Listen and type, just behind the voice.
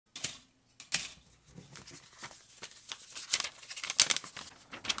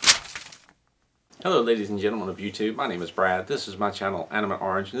Hello ladies and gentlemen of YouTube, my name is Brad. This is my channel Animate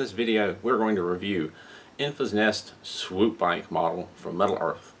Orange. In this video we're going to review Enfys Nest Swoop bike model from Metal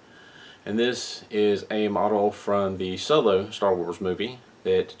Earth. And this is a model from the Solo Star Wars movie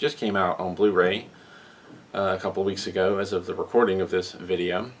that just came out on Blu-ray a couple of weeks ago as of the recording of this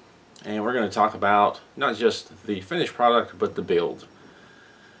video. And we're going to talk about not just the finished product but the build.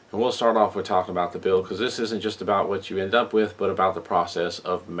 And we'll start off with talking about the build because this isn't just about what you end up with but about the process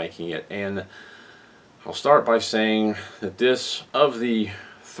of making it. And I'll start by saying that this, of the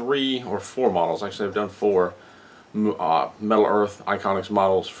 3 or 4 models, actually I've done 4 Metal Earth Iconics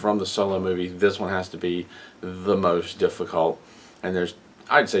models from the Solo movie, this one has to be the most difficult. And there's,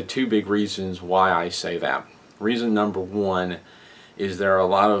 I'd say, 2 big reasons why I say that. Reason number 1 is there are a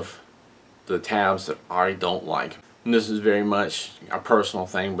lot of the tabs that I don't like. And this is very much a personal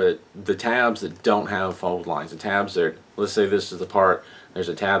thing, but the tabs that don't have fold lines, the tabs that, let's say this is the part, there's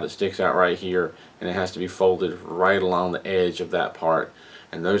a tab that sticks out right here and it has to be folded right along the edge of that part,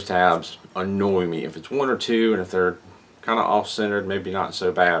 and those tabs annoy me. If it's 1 or 2 and if they're kind of off-centered, maybe not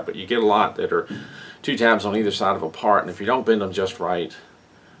so bad, but you get a lot that are 2 tabs on either side of a part, and if you don't bend them just right,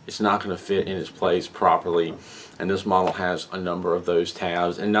 it's not going to fit in its place properly. And this model has a number of those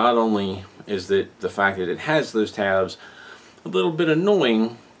tabs, and not only is it the fact that it has those tabs a little bit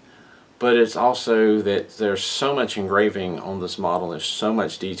annoying, but it's also that there's so much engraving on this model, there's so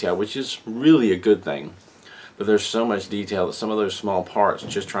much detail, which is really a good thing. But there's so much detail that some of those small parts,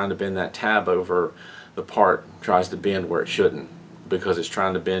 just trying to bend that tab over, the part tries to bend where it shouldn't because it's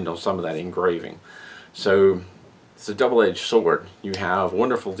trying to bend on some of that engraving. So it's a double-edged sword. You have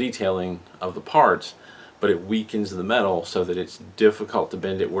wonderful detailing of the parts, but it weakens the metal so that it's difficult to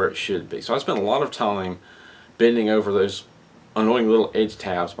bend it where it should be. So I spent a lot of time bending over those annoying little edge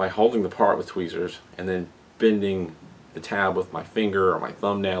tabs by holding the part with tweezers and then bending the tab with my finger or my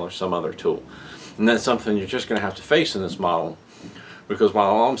thumbnail or some other tool. And that's something you're just going to have to face in this model, because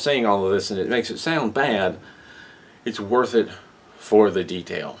while I'm saying all of this and it makes it sound bad, it's worth it for the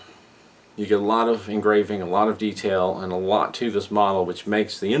detail. You get a lot of engraving, a lot of detail, and a lot to this model, which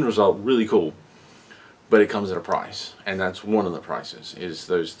makes the end result really cool. But it comes at a price, and that's one of the prices. Is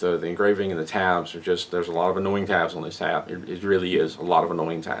the engraving and the tabs are just, there's a lot of annoying tabs on this tab. It really is a lot of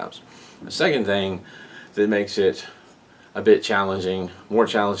annoying tabs. The second thing that makes it a bit challenging, more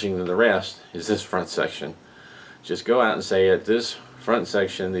challenging than the rest, is this front section. Just go out and say it. This front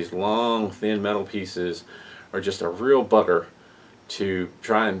section, these long, thin metal pieces, are just a real bugger to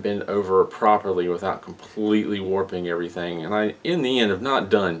try and bend over properly without completely warping everything. And I, in the end, have not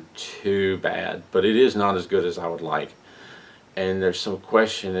done too bad, but it is not as good as I would like. And there's some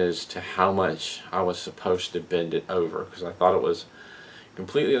question as to how much I was supposed to bend it over, because I thought it was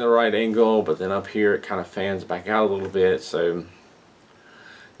completely in the right angle, but then up here it kind of fans back out a little bit, so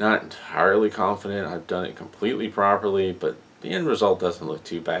not entirely confident I've done it completely properly, but the end result doesn't look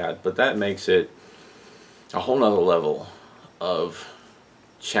too bad. But that makes it a whole nother level of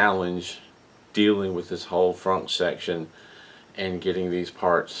challenge dealing with this whole front section and getting these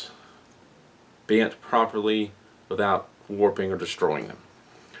parts bent properly without warping or destroying them.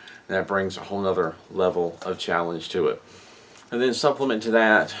 And that brings a whole nother level of challenge to it. And then supplement to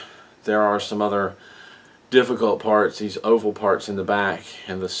that, there are some other difficult parts, these oval parts in the back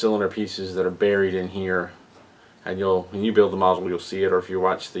and the cylinder pieces that are buried in here. And when you build the model, you'll see it, or if you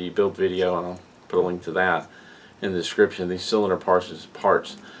watch the build video, and I'll put a link to that in the description. These cylinder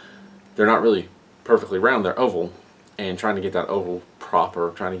parts, they're not really perfectly round, they're oval, and trying to get that oval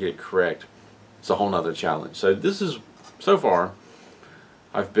proper, trying to get it correct, it's a whole nother challenge. So this is, so far,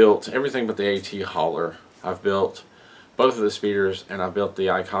 I've built everything but the AT hauler. I've built both of the speeders, and I've built the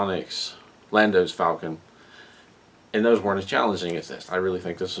Iconics Lando's Falcon, and those weren't as challenging as this. I really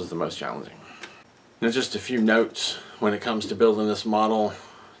think this was the most challenging. Now, just a few notes when it comes to building this model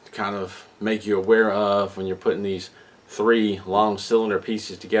to kind of make you aware of when you're putting these 3 long cylinder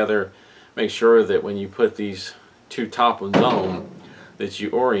pieces together. Make sure that when you put these 2 top ones on, that you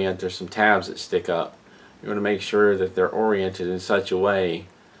orient, there's some tabs that stick up. You want to make sure that they're oriented in such a way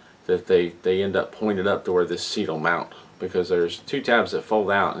that they end up pointed up to where this seat will mount, because there's 2 tabs that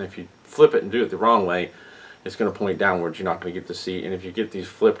fold out, and if you flip it and do it the wrong way, it's going to point downwards. You're not going to get the seat. And if you get these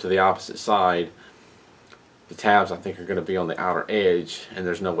flipped to the opposite side, the tabs, I think, are going to be on the outer edge, and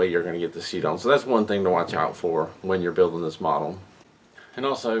there's no way you're going to get the seat on. So that's one thing to watch out for when you're building this model. And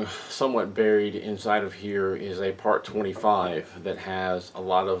also, somewhat buried inside of here is a part 25 that has a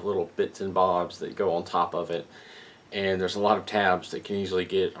lot of little bits and bobs that go on top of it. And there's a lot of tabs that can easily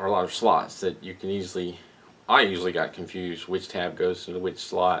get, or a lot of slots that you can easily, I usually got confused which tab goes into which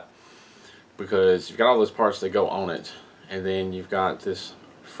slot, because you've got all those parts that go on it, and then you've got this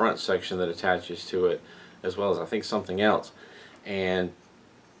front section that attaches to it, as well as I think something else, and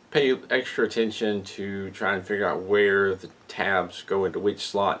pay extra attention to try and figure out where the tabs go into which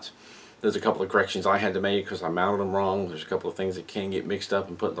slots. There's a couple of corrections I had to make because I mounted them wrong. There's a couple of things that can get mixed up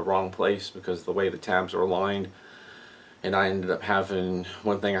and put in the wrong place because of the way the tabs are aligned. And I ended up having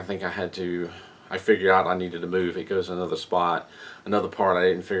one thing I think I figured out I needed to move. It goes in another spot. Another part I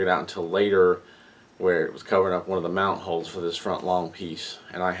didn't figure it out until later, where it was covering up one of the mount holes for this front long piece,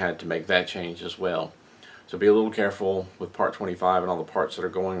 and I had to make that change as well. So be a little careful with part 25 and all the parts that are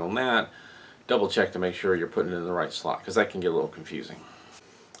going on that. Double check to make sure you're putting it in the right slot, because that can get a little confusing.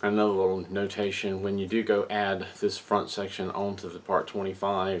 Another little notation: when you do go add this front section onto the part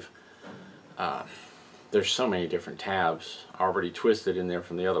 25, there's so many different tabs already twisted in there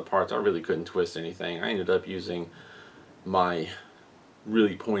from the other parts. I really couldn't twist anything. I ended up using my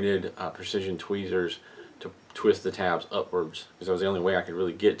really pointed precision tweezers to twist the tabs upwards, because that was the only way I could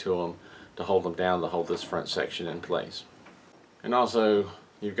really get to them to hold them down, to hold this front section in place. And also,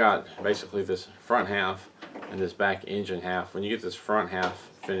 you've got basically this front half and this back engine half. When you get this front half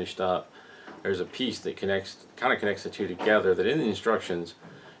finished up, there's a piece that kind of connects the two together, that in the instructions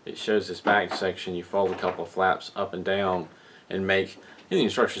it shows this back section. You fold a couple of flaps up and down and make, in the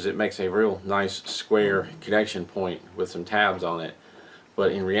instructions it makes a real nice square connection point with some tabs on it.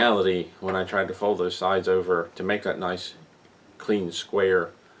 But in reality, when I tried to fold those sides over to make that nice clean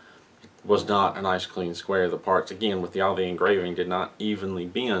square, it was not a nice clean square. The parts, again, with all the engraving, did not evenly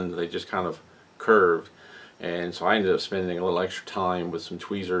bend. They just kind of curved. And so I ended up spending a little extra time with some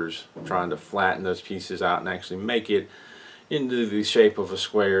tweezers trying to flatten those pieces out and actually make it into the shape of a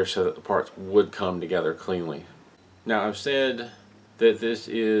square so that the parts would come together cleanly. Now, I've said that this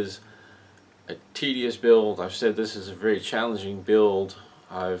is a tedious build. I've said this is a very challenging build.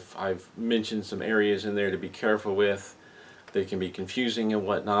 I've mentioned some areas in there to be careful with. They can be confusing and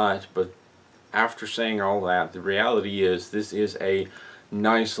whatnot, but after saying all that, the reality is this is a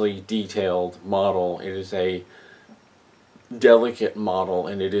nicely detailed model. It is a delicate model,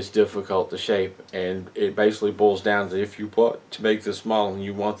 and it is difficult to shape, and it basically boils down to, if you want to make this model and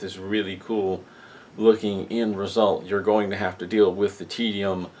you want this really cool looking end result, you're going to have to deal with the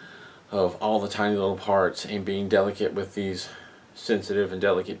tedium of all the tiny little parts and being delicate with these sensitive and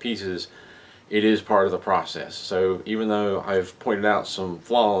delicate pieces. It is part of the process. So even though I've pointed out some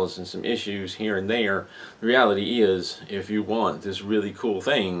flaws and some issues here and there, the reality is, if you want this really cool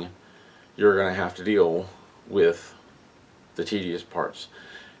thing, you're going to have to deal with the tedious parts,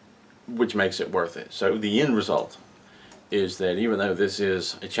 which makes it worth it. So the end result is that even though this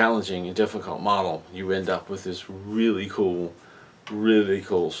is a challenging and difficult model, you end up with this really cool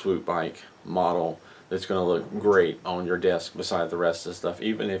Swoop bike model that's going to look great on your desk beside the rest of the stuff.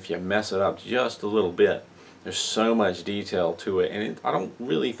 Even if you mess it up just a little bit, there's so much detail to it. And I don't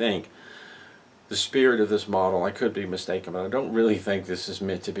really think the spirit of this model, I could be mistaken, but I don't really think this is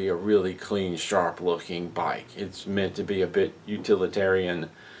meant to be a really clean, sharp looking bike. It's meant to be a bit utilitarian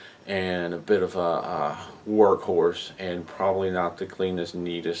and a bit of a workhorse, and probably not the cleanest,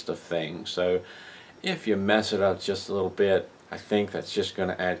 neatest of things. So if you mess it up just a little bit, I think that's just going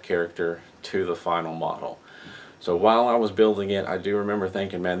to add character to the final model. So while I was building it, I do remember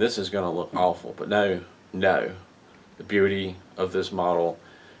thinking, man, this is going to look awful. But no. The beauty of this model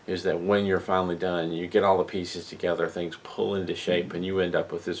is that when you're finally done, you get all the pieces together, things pull into shape, and you end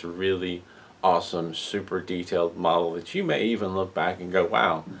up with this really awesome, super detailed model that you may even look back and go,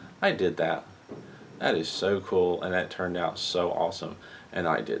 wow, I did that. That is so cool, and that turned out so awesome, and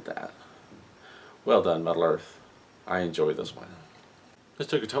I did that. Well done, Metal Earth. I enjoyed this one. This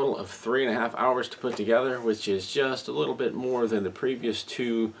took a total of 3.5 hours to put together, which is just a little bit more than the previous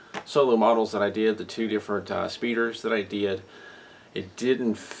two solo models that I did, the two different speeders that I did. It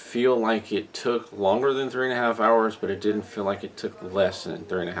didn't feel like it took longer than 3.5 hours, but it didn't feel like it took less than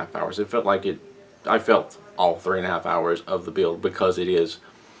 3.5 hours. It felt like I felt all 3.5 hours of the build, because it is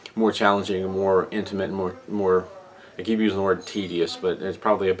more challenging and more intimate and more, I keep using the word tedious, but it's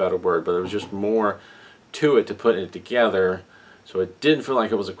probably a better word, but it was just more to it to put it together. So it didn't feel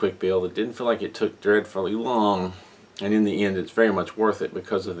like it was a quick build. It didn't feel like it took dreadfully long, and in the end it's very much worth it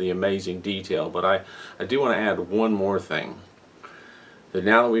because of the amazing detail. But I do want to add one more thing, that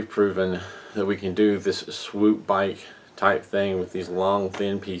now that we've proven that we can do this swoop bike type thing with these long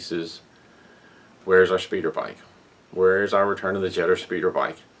thin pieces, where's our speeder bike? Where's our Return of the Jetter speeder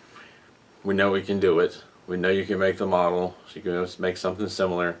bike? We know we can do it. We know you can make the model, so you can make something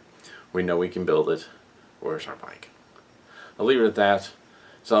similar. We know we can build it. Where's our bike? I'll leave it at that.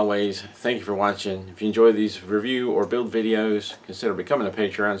 As always, thank you for watching. If you enjoy these review or build videos, consider becoming a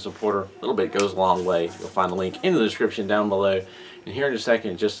Patreon supporter. A little bit goes a long way. You'll find the link in the description down below. And here in a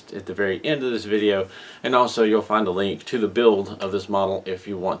second, just at the very end of this video, and also you'll find a link to the build of this model if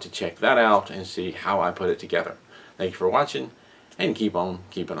you want to check that out and see how I put it together. Thank you for watching, and keep on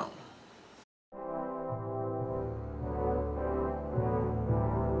keeping on.